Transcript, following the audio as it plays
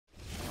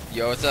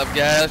Yo, what's up,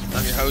 guys?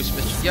 I'm your host,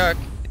 Mr. Yuck.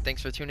 And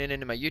thanks for tuning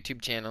into my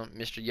YouTube channel,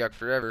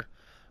 MrYuckForever,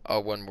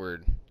 all one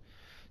word.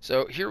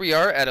 So here we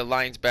are at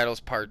Alliance Battles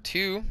Part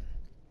 2,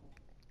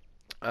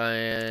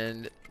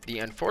 and the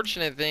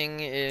unfortunate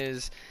thing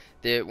is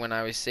that when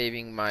I was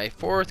saving my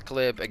fourth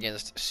clip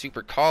against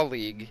Super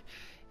Colleague,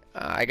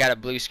 I got a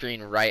blue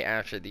screen right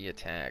after the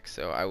attack,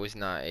 so I was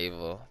not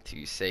able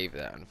to save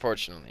that,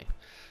 unfortunately.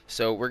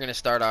 So we're going to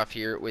start off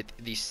here with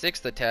the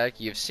sixth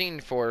attack. You've seen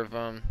 4 of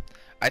them.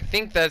 I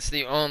think that's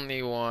the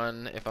only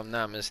one, if I'm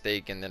not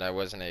mistaken, that I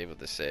wasn't able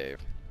to save.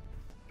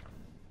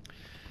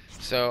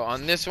 So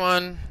on this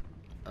one,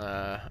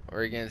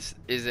 we're against,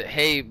 is it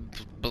Hey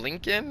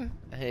Blinken?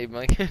 Hey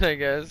Blinken, I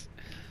guess.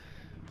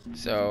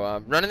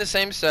 So running the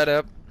same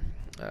setup.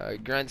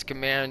 Grunts,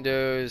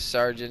 Commandos,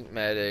 Sergeant,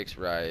 Medics,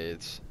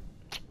 Riots,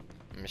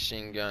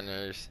 Machine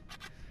Gunners.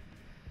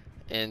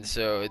 And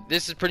so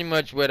this is pretty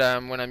much what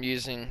I'm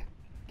using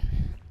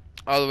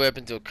all the way up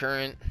until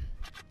current.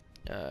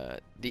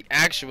 The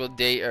actual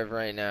date of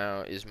right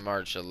now is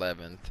March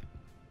 11th.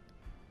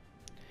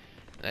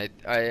 And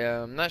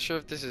I'm not sure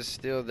if this is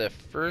still the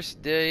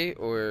first day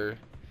or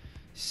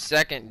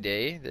second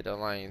day that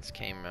Alliance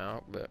came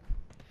out, but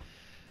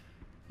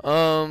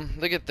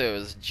look at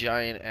those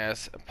giant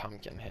ass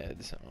pumpkin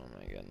heads. Oh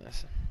my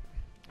goodness.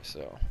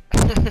 So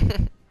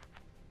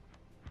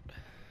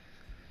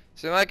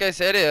so like I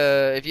said,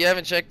 if you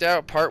haven't checked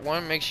out part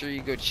 1, make sure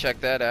you go check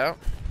that out.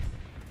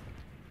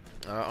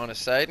 On a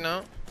side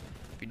note,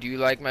 if you do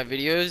like my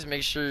videos,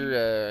 make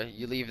sure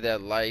you leave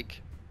that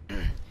like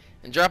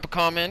and drop a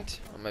comment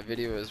on my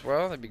video as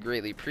well. That'd be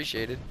greatly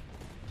appreciated.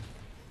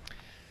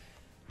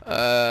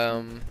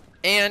 And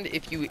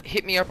if you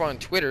hit me up on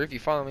Twitter, if you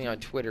follow me on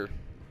Twitter,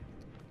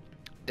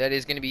 that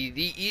is going to be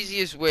the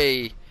easiest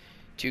way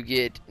to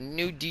get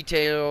new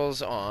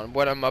details on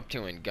what I'm up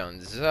to in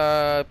Guns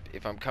Up,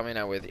 if I'm coming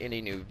out with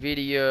any new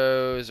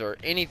videos or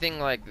anything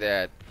like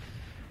that.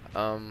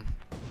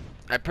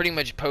 I pretty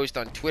much post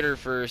on Twitter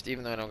first,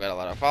 even though I don't got a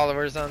lot of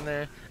followers on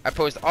there. I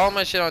post all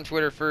my shit on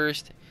Twitter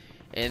first,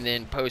 and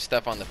then post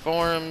stuff on the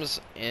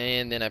forums,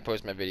 and then I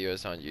post my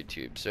videos on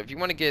YouTube. So if you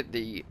want to get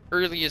the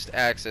earliest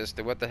access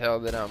to what the hell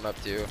that I'm up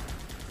to,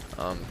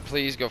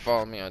 please go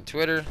follow me on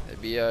Twitter.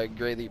 It'd be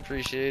greatly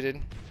appreciated.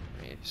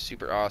 I mean,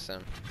 super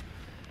awesome.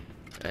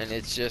 And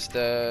it's just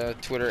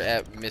Twitter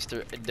at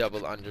Mr_Yuck_.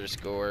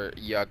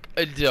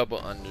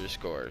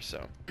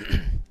 So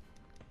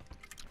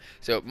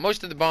so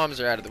most of the bombs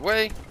are out of the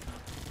way.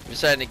 I'm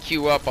deciding to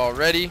queue up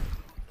already.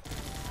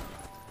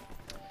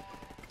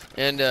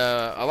 And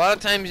a lot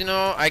of times, you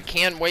know, I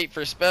can't wait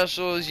for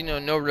specials. You know,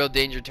 no real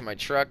danger to my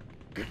truck.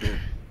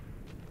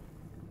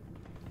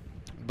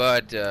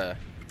 But you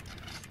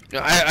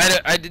know,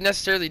 I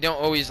necessarily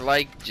don't always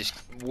like just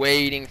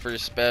waiting for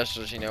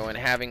specials, you know, and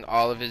having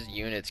all of his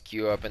units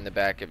queue up in the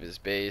back of his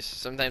base.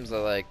 Sometimes I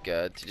like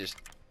to just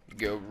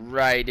go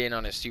right in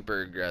on a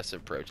super aggressive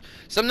approach.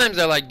 Sometimes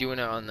I like doing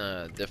it on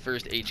the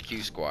first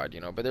HQ squad,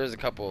 you know, but there's a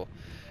couple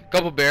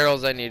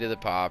barrels I needed to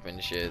pop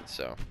and shit.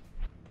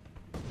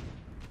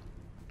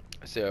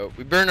 So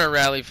we burn our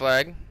rally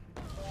flag,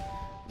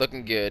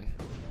 looking good.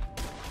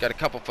 Got a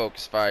couple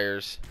focus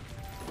fires,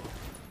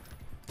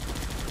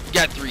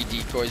 got 3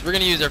 decoys. We're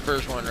gonna use our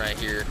first one right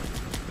here.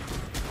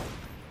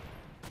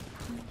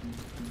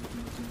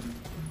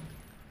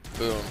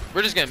 Boom.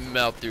 We're just gonna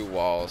melt through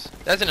walls.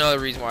 That's another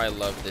reason why I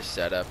love this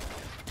setup.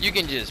 You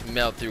can just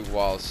melt through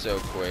walls so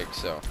quick.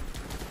 So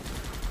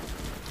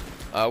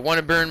want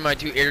to burn my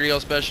 2 aerial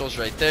specials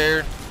right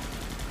there.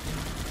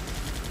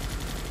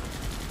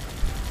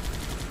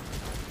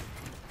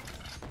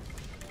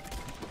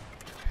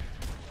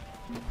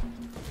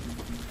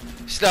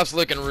 Stuff's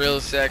looking real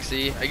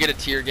sexy. I get a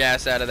tear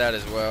gas out of that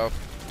as well.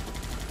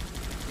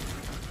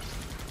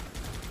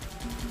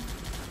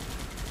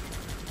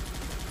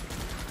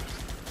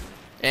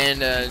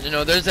 And you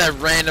know, there's that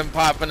random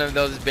popping of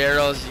those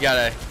barrels. You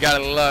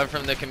gotta love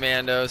from the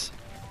commandos.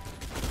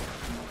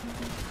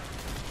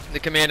 The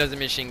commandos and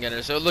machine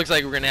gunners. So it looks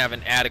like we're gonna have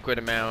an adequate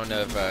amount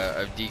of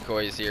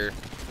decoys here.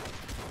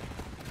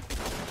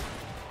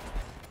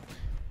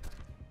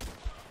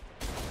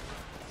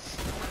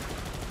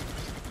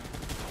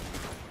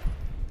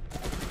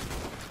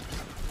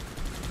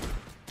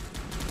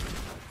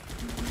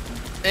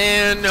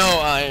 And no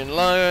iron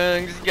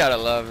lungs. Gotta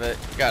love it.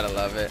 Gotta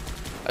love it.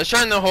 I was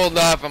trying to hold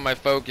off on my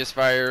focus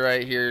fire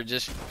right here,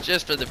 just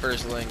for the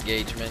first little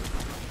engagement.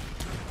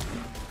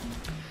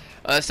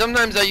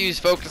 Sometimes I use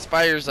focus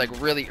fires like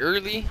really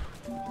early.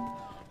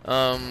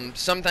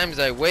 Sometimes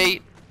I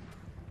wait.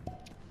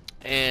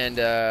 And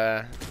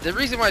the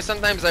reason why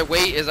sometimes I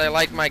wait is I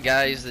like my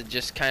guys to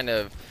just kind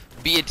of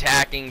be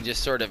attacking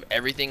just sort of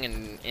everything,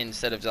 and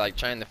instead of like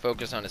trying to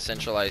focus on a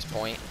centralized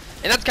point.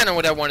 And that's kind of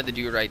what I wanted to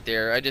do right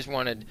there. I just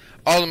wanted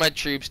all of my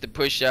troops to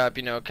push up,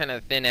 you know, kind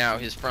of thin out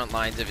his front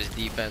lines of his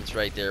defense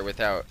right there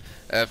without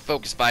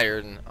focus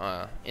fire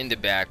in the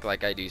back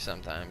like I do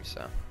sometimes.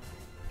 So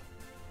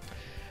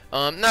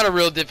not a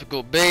real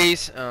difficult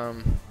base.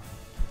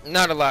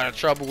 Not a lot of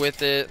trouble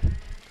with it.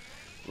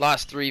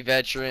 Lost 3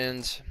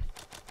 veterans.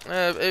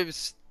 It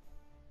was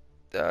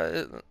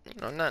you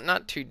know,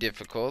 not too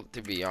difficult,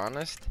 to be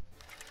honest.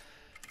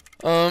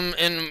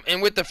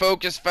 And with the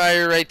focus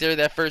fire right there,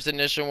 that first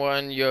initial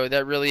one, yo,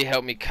 that really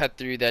helped me cut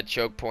through that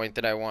choke point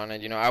that I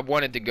wanted. You know, I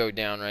wanted to go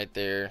down right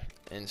there,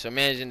 and so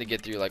managing to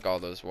get through like all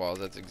those walls,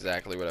 that's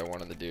exactly what I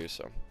wanted to do.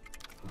 So,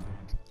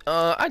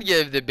 I'd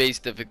give the base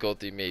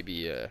difficulty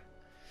maybe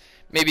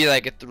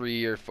like a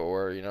 3 or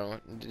 4. You know,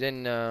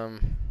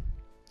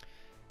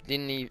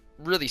 didn't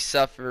really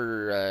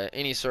suffer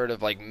any sort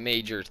of like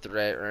major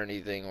threat or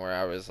anything where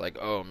I was like,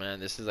 oh man,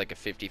 this is like a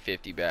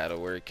 50-50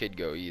 battle where it could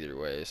go either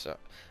way. So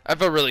I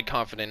felt really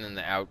confident in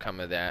the outcome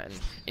of that, and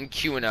in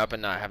queuing up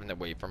and not having to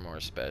wait for more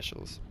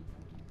specials.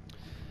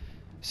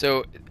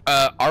 So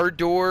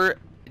Ardor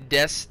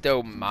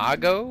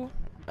Destomago,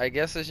 I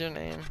guess is your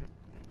name.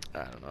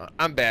 I don't know,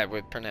 I'm bad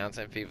with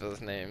pronouncing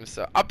people's names,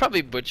 so I'll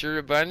probably butcher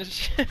a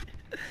bunch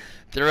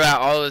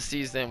throughout all of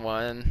season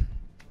 1.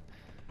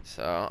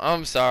 So,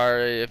 I'm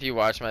sorry if you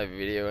watch my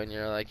video and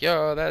you're like,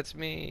 yo, that's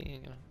me.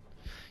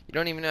 You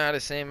don't even know how to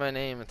say my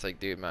name. It's like,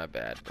 dude, my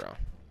bad, bro.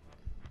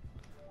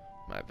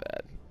 My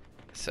bad.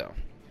 So,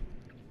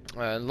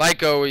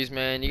 like always,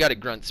 man, you gotta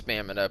grunt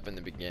spam it up in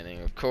the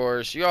beginning. Of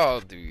course, you all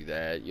do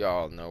that. You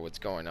all know what's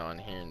going on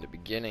here in the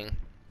beginning.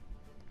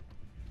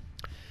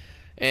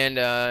 And,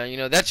 you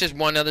know, that's just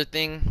one other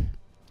thing.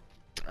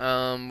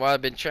 While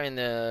I've been trying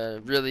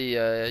to really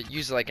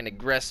use like an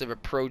aggressive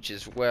approach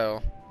as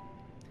well,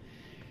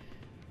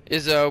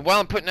 is while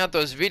I'm putting out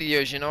those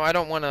videos, you know, I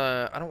don't want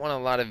a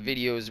lot of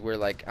videos where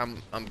like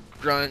I'm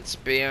grunt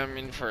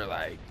spamming for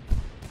like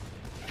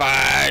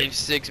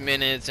 5-6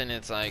 minutes, and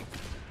it's like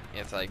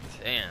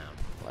damn,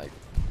 like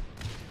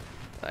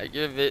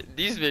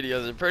these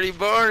videos are pretty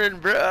boring,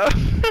 bro.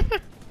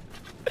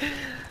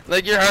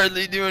 Like you're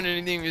hardly doing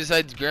anything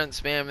besides grunt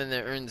spamming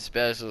to earn the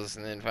specials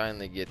and then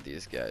finally get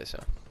these guys.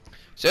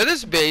 So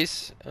this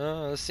base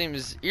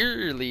seems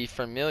eerily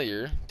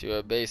familiar to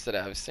a base that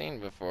I've seen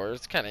before.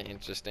 It's kind of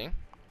interesting.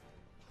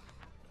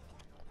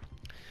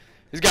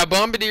 He's got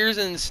bombardiers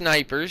and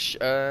snipers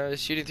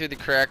shooting through the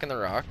crack in the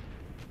rock.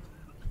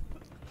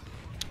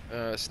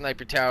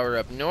 Sniper tower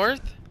up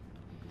north.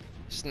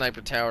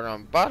 Sniper tower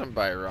on bottom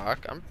by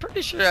rock. I'm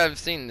pretty sure I've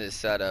seen this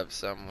setup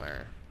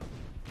somewhere.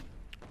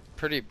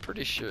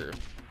 Pretty sure.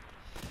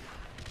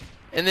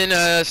 And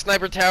then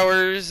sniper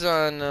towers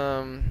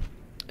on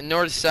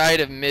north side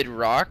of mid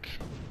rock.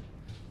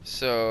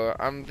 So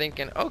I'm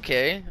thinking,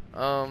 okay,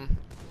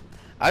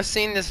 I've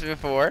seen this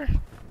before,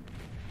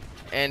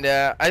 and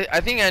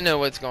I think I know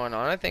what's going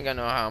on. I think I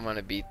know how I'm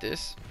gonna beat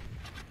this.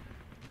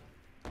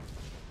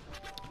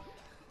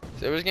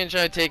 So we're just gonna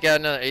try to take out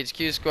another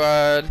HQ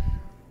squad,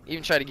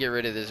 even try to get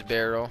rid of this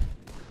barrel.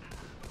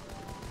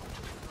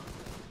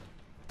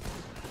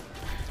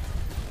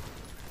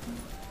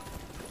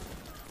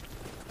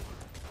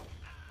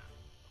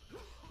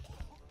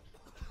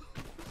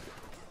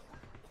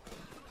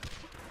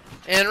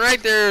 And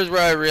right there is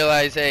where I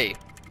realized, hey,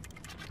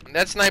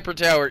 that sniper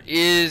tower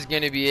is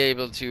going to be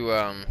able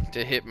to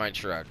hit my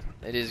truck.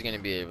 It is going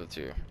to be able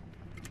to.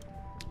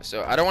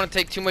 So I don't want to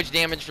take too much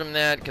damage from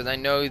that, because I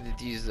know that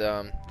these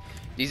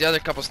other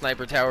couple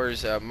sniper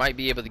towers might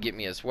be able to get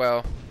me as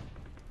well.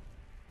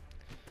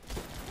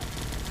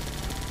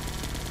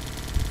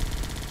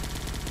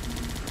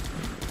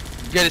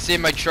 Gotta save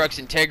my truck's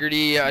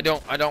integrity. I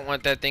don't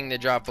want that thing to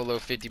drop below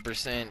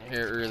 50%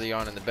 here early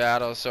on in the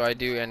battle. So I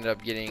do end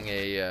up getting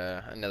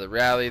a another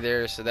rally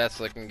there. So that's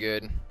looking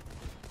good.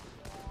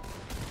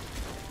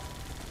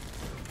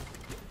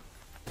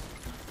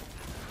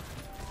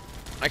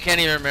 I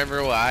can't even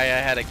remember why I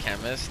had a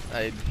chemist.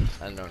 I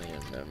don't even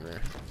remember.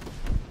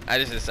 I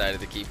just decided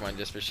to keep one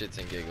just for shits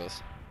and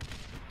giggles.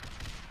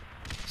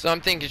 So I'm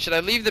thinking, should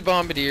I leave the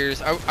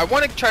bombardiers? I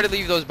want to try to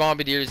leave those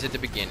bombardiers at the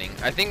beginning.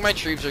 I think my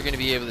troops are going to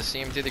be able to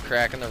see them through the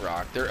crack in the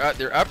rock.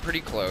 They're up pretty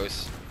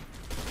close.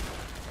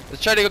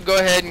 Let's try to go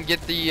ahead and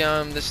get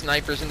the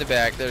snipers in the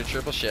back that are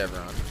triple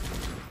chevron.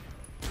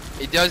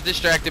 It does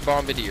distract the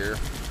bombardier.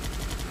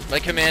 My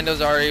commandos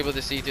are able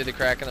to see through the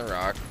crack in the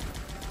rock.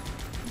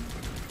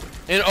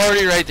 And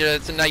already right there,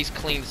 that's a nice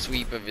clean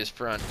sweep of his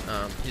front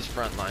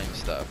line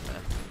stuff,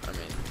 man. I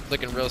mean,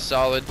 looking real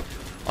solid.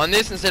 On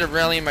this, instead of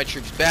rallying my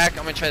troops back,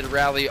 I'm going to try to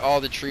rally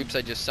all the troops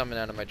I just summoned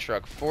out of my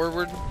truck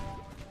forward.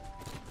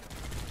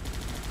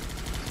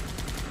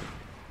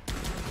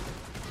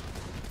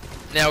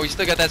 Now, we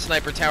still got that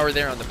sniper tower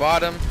there on the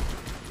bottom.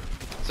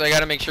 So I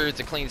got to make sure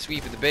it's a clean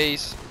sweep of the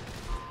base.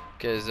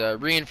 Because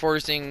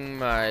reinforcing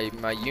my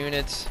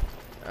units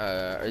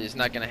is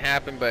not going to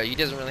happen. But he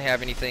doesn't really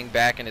have anything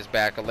back in his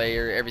back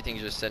layer.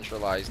 Everything's just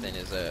centralized in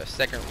his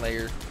second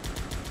layer.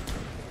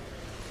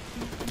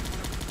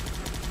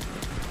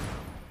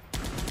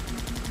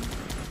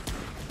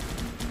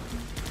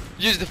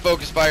 Use the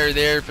focus fire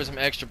there for some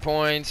extra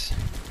points.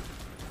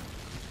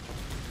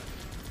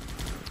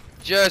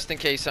 Just in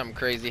case something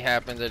crazy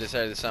happens, I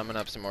decided to summon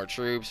up some more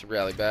troops,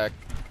 rally back.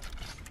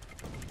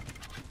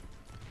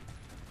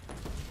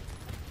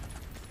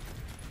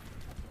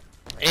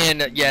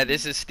 And yeah,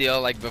 this is still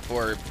like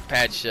before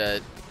patch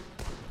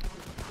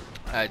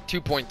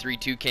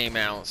 2.32 came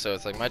out, so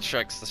it's like my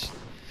truck's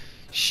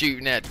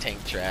shooting at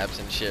tank traps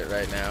and shit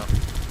right now.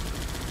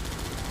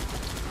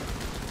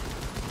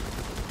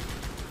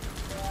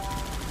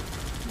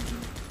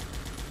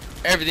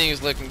 Everything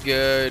is looking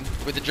good.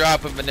 With the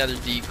drop of another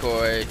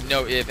decoy,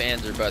 no ifs,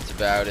 ands, or buts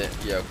about it.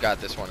 Yo,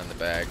 got this one in the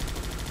bag.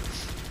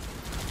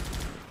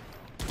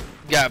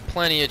 Got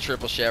plenty of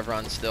triple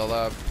chevrons still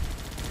up.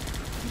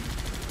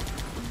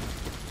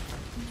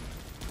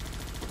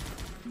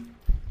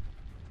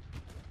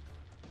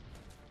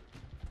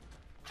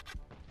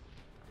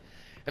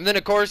 And then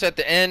of course at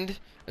the end,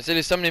 instead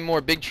of summoning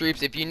more big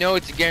troops, if you know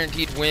it's a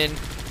guaranteed win,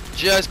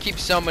 just keep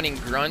summoning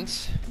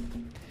grunts.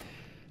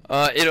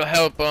 It'll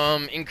help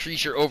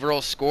increase your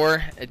overall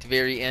score at the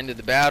very end of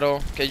the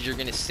battle, because you're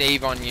going to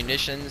save on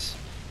munitions.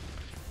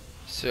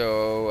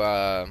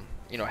 So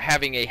you know,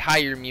 having a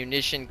higher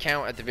munition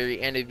count at the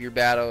very end of your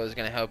battle is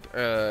going to help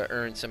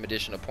earn some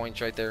additional points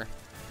right there.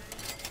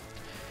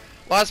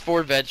 Lost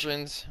 4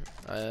 veterans,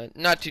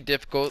 not too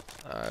difficult,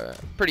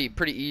 pretty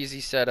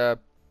easy setup.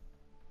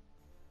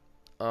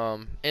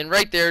 And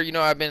right there, you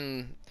know, I've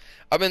been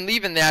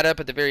leaving that up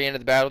at the very end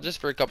of the battle just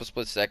for a couple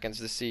split seconds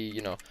to see,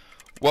 you know,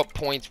 what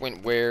points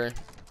went where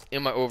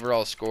in my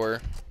overall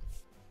score.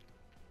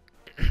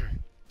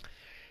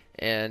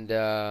 And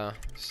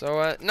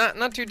so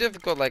not too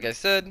difficult, like I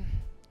said.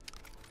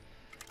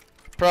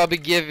 Probably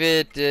give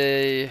it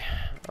a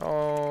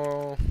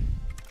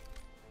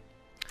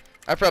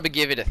I'd probably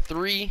give it a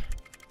 3,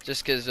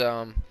 just because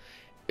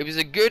it was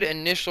a good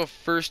initial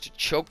first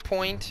choke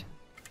point.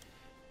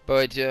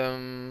 But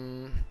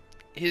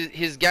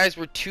his guys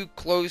were too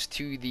close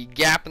to the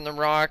gap in the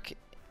rock,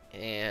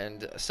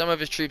 and some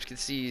of his troops could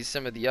see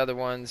some of the other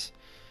ones.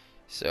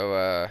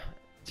 So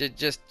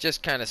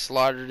just kind of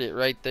slaughtered it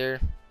right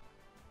there.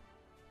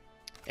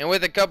 And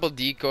with a couple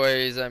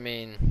decoys, I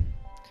mean,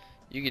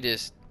 you could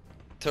just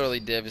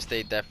totally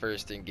devastate that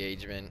first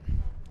engagement.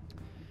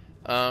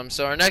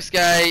 So our next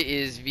guy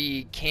is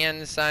V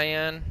Can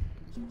Cyan.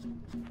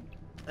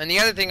 And the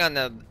other thing on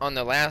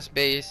the last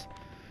base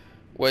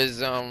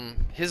was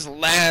his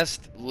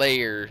last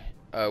layer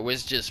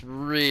was just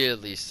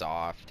really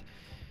soft.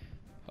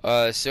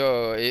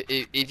 So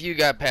if you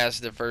got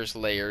past the first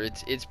layer,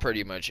 it's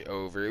pretty much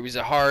over. It was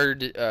a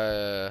hard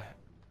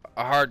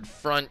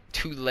front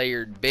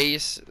 2-layered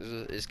base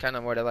is kind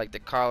of what I like to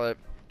call it.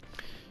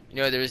 You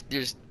know,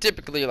 there's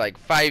typically like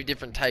 5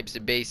 different types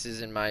of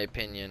bases in my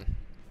opinion.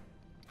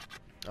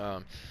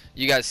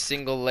 You got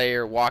single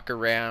layer, walk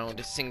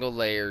around, single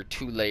layer,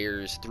 2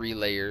 layers, 3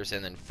 layers,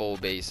 and then full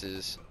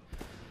bases.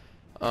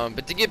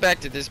 But to get back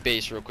to this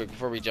base real quick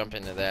before we jump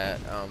into that,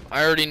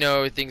 I already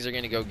know things are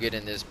going to go good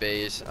in this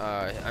base.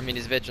 I mean,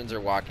 his veterans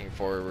are walking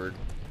forward,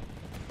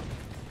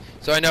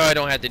 so I know I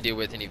don't have to deal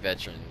with any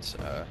veterans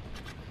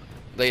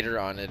later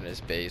on in this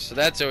base, so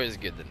that's always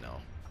good to know.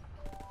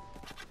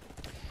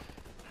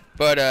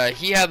 But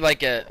he had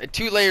like a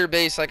 2-layer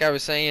base, like I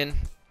was saying,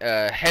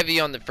 heavy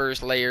on the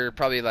first layer,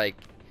 probably like,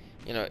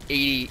 you know,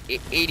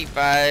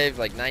 85,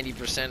 like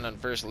 90% on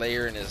first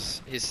layer, and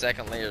his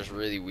second layer is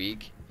really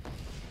weak.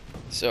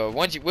 So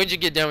once you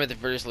get done with the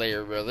first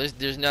layer, bro,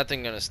 there's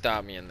nothing gonna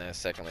stop me in that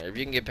second layer. If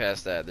you can get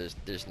past that,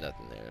 there's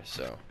nothing there.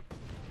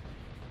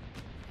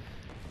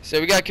 So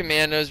we got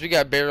commandos, we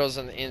got barrels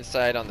on the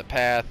inside on the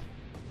path,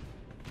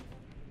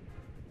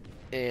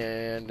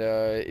 and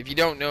if you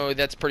don't know,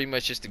 that's pretty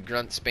much just a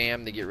grunt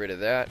spam to get rid of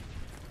that.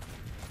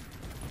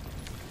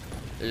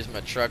 There's my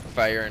truck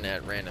firing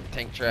at random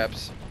tank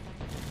traps.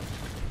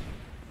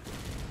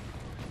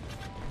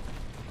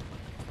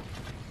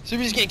 So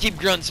we're just gonna keep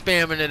grunt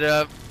spamming it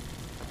up.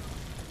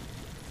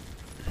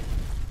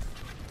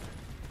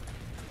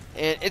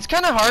 And it's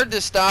kind of hard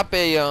to stop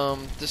a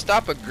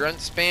grunt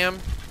spam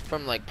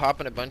from like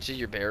popping a bunch of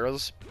your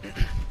barrels.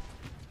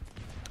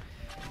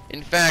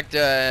 In fact,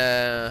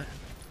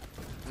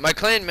 my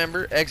clan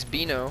member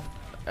XBino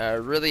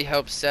really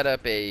helped set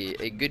up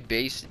a good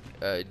base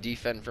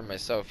defend for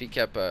myself. He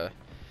kept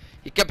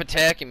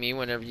attacking me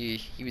whenever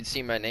he would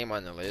see my name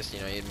on the list.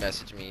 You know, he'd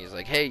message me. He's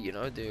like, "Hey, you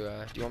know, do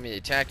you want me to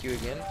attack you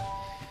again?"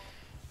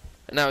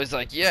 And I was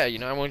like, "Yeah, you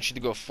know, I want you to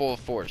go full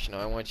force. You know,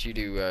 I want you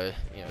to,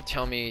 you know,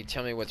 tell me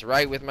what's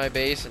right with my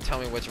base and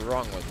tell me what's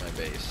wrong with my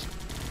base."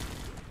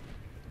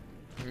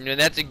 You know,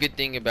 that's a good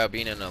thing about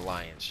being in an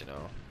alliance. You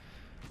know,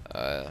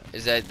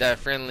 is that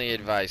friendly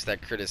advice,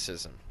 that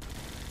criticism.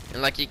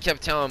 And like he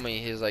kept telling me,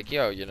 he's like,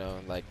 "Yo, you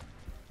know, like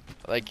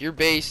your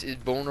base is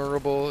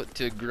vulnerable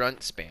to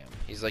grunt spam."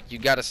 He's like, "You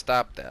gotta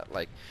stop that.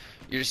 Like,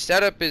 your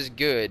setup is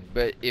good,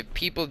 but if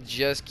people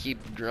just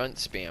keep grunt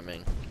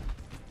spamming,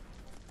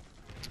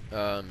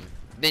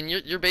 then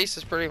your base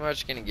is pretty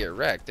much gonna get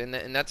wrecked."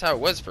 And that's how it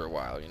was for a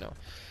while, you know.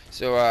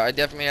 So I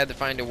definitely had to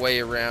find a way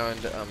around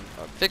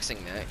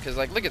fixing that. Cause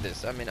like, look at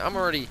this. I mean, I'm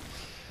already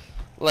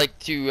like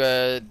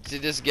to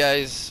this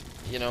guy's,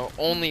 you know,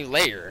 only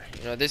layer.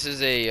 You know, this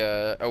is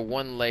a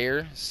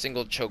 1-layer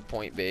single choke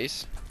point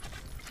base.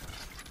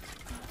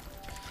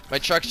 My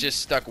truck's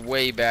just stuck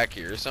way back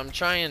here, so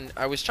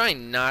I was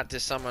trying not to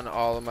summon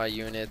all of my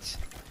units.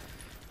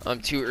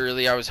 too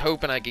early. I was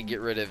hoping I could get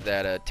rid of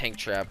that tank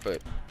trap,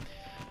 but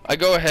I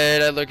go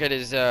ahead, I look at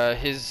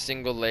his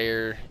single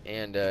layer,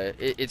 and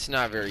it's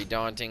not very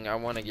daunting. I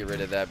want to get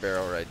rid of that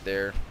barrel right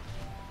there.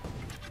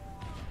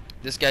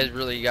 This guy's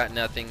really got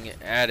nothing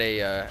at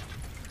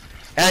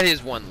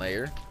his one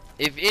layer.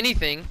 If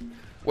anything,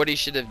 what he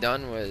should have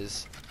done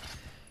was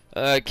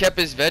kept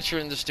his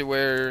veterans to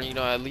where, you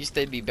know, at least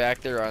they'd be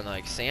back there on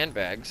like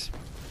sandbags.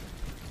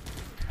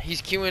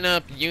 He's queuing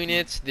up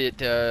units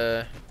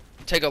that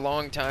take a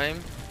long time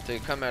to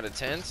come out of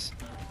tents.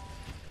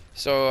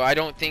 So I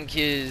don't think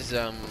his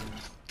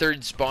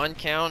third spawn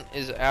count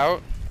is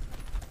out.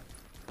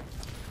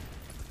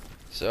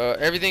 So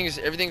everything's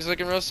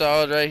looking real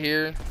solid right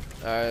here.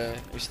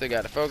 We still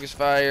got a focus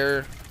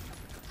fire.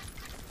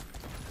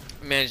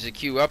 Managed to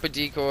queue up a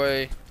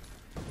decoy.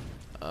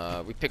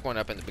 We pick one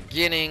up in the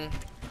beginning.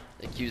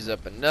 It queues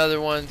up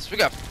another one. So we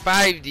got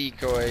 5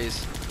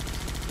 decoys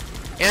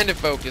and a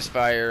focus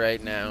fire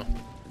right now.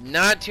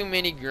 Not too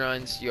many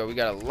grunts. Yo, we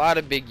got a lot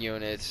of big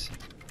units.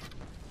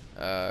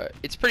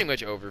 It's pretty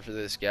much over for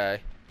this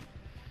guy.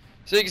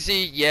 So you can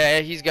see, yeah,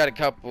 he's got a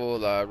couple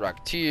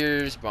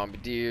Rocketeers,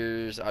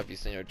 Bombardiers,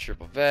 obviously, you know,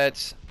 triple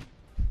vets.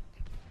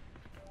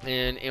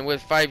 And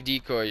with 5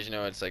 decoys, you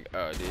know, it's like,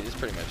 oh, dude, it's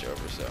pretty much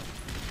over, so.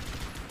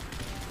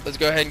 Let's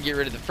go ahead and get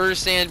rid of the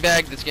first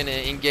sandbag that's going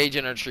to engage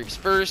in our troops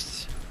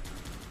first.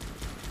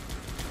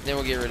 Then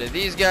we'll get rid of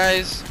these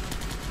guys.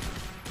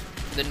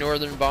 The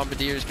northern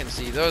bombardiers can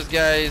see those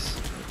guys.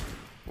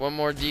 One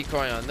more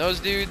decoy on those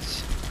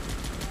dudes.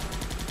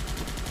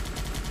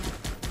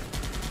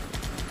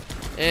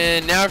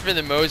 And now for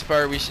the most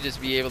part, we should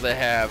just be able to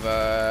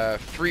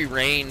have free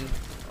reign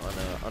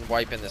on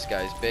wiping this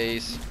guy's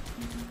base.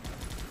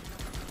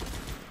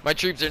 My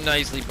troops are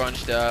nicely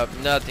bunched up.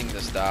 Nothing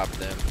to stop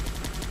them.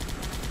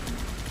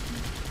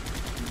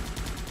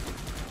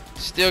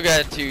 Still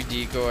got 2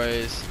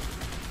 decoys.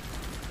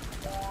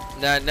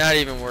 Not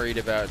even worried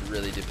about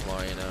really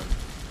deploying them.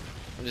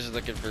 I'm just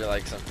looking for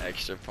like some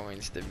extra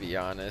points, to be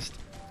honest.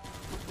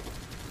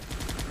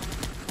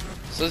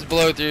 So let's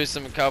blow through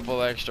a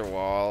couple extra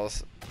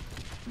walls.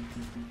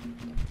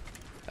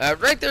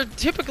 Right there,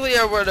 typically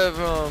I would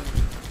have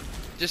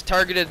just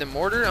targeted the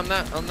mortar. I'm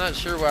not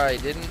sure why I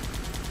didn't.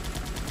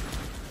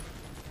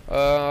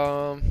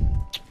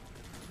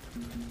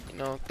 You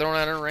know, throwing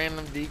out a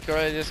random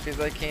decoy just because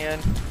I can.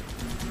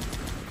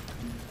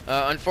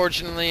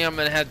 Unfortunately, I'm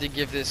gonna have to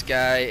give this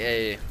guy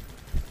a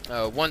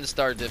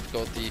 1-star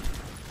difficulty.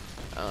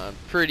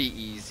 Pretty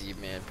easy,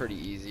 man. Pretty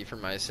easy for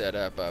my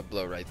setup.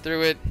 Blow right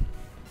through it.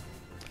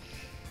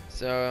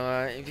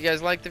 So if you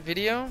guys like the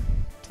video,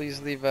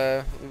 please leave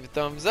a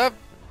thumbs up.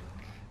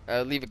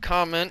 Leave a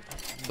comment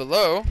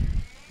below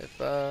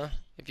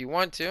if you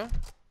want to.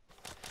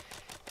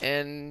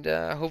 And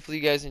hopefully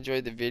you guys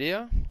enjoyed the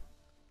video.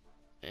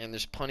 And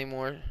there's plenty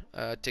more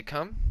to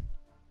come.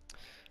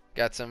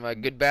 Got some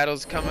good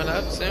battles coming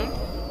up soon.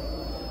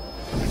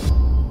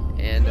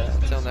 And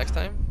until next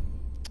time,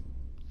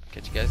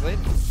 catch you guys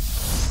later.